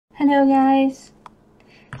Hello guys,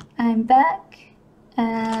 I'm back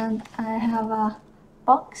and I have a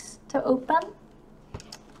box to open.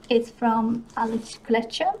 It's from Alex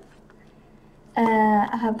collection.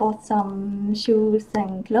 I have bought some shoes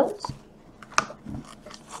and clothes.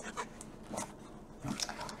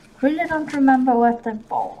 Really don't remember what I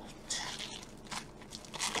bought.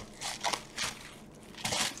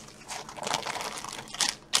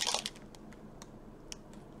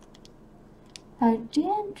 I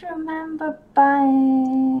didn't remember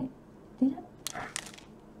buying. Did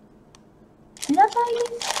I buy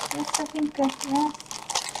this? Yes, I think that, yes.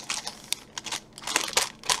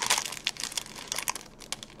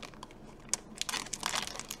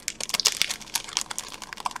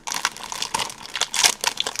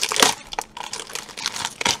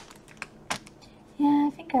 Yeah, I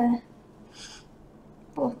think I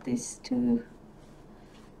bought this to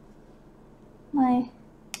my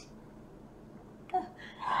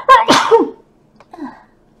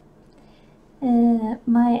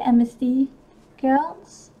my MSD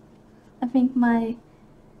girls. I think my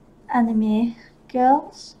anime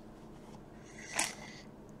girls.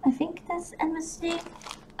 I think that's MSD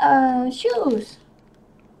shoes.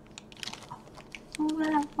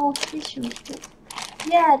 Where I bought these shoes to?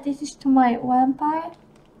 Yeah, this is to my vampire.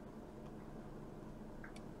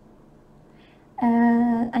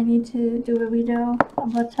 I need to do a video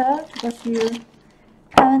about her because you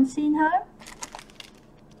haven't seen her.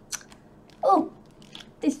 Oh,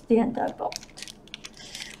 this is the end I bought.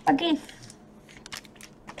 A gift.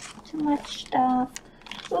 Too much stuff.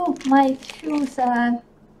 Oh, my shoes are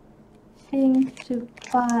thing to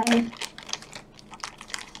buy.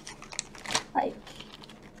 Like,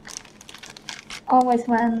 always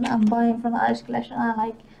when I'm buying from the Irish collection,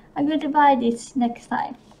 I'm going to buy this next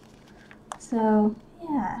time. So,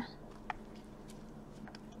 yeah.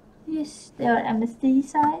 Yes, they are MSD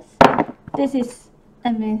size. This is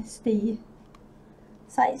MSD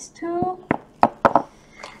size 2.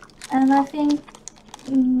 And I think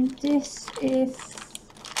this is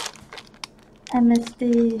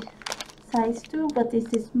MSD size 2, but this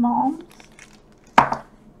is mom's.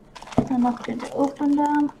 I'm not going to open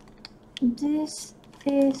them. This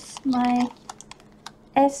is my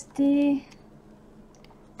SD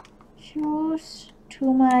shoes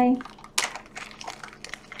to my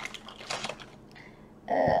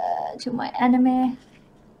anime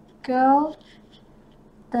girl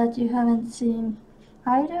that you haven't seen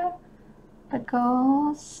either,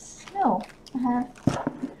 because no, I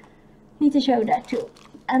need to show that too.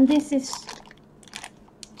 And this is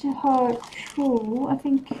to her shoe. I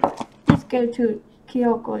think this go to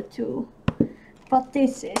Kyoko too, but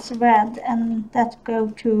this is red and that go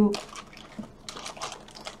to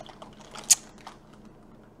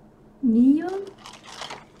Neon.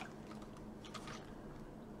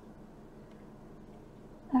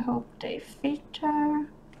 I hope they fit her.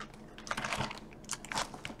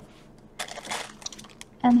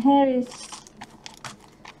 And here is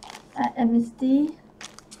MSD.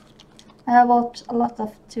 I bought a lot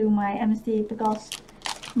of to my MSD because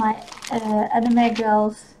my anime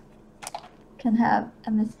girls can have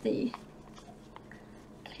MSD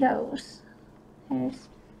clothes. Here's,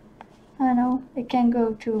 I don't know, it can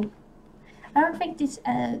go to, I don't think this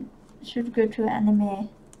should go to anime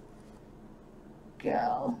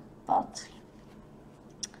girl, but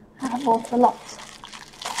I bought a lot.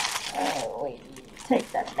 We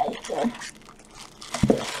take that later.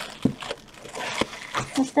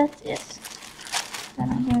 What's that? Yes. Then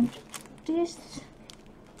I'm going to do this.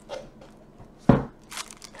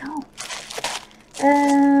 Oh.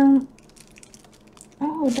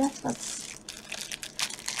 Oh, that's what's.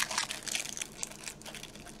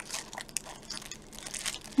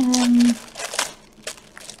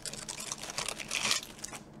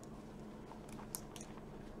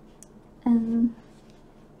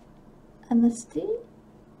 MSD,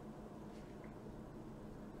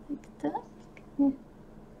 like that. Yeah.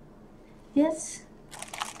 Yes,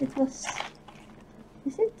 it was.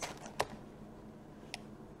 Is it?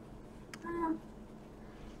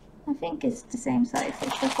 I think it's the same size.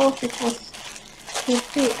 I thought it was too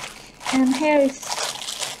big. And here is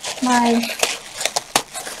my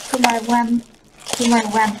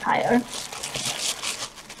vampire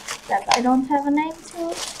that I don't have a name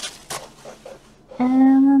to.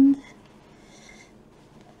 And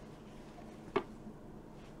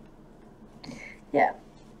yeah,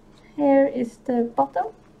 here is the bottom.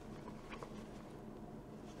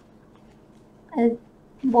 I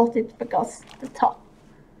bought it because the top.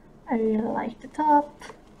 I really like the top.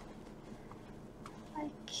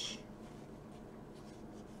 Like,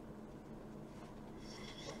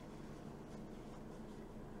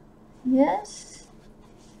 Yes,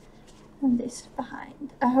 and this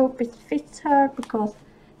behind. I hope it fits her because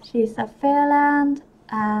she's a Fairland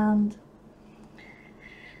and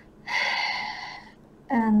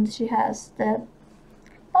she has the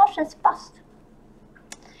largest bust.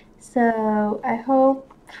 So I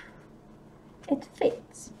hope it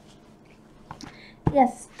fits.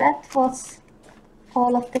 Yes, that was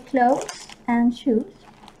all of the clothes and shoes.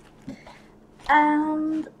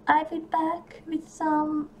 And I'll be back with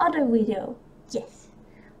some other video. Yes.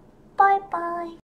 Bye bye.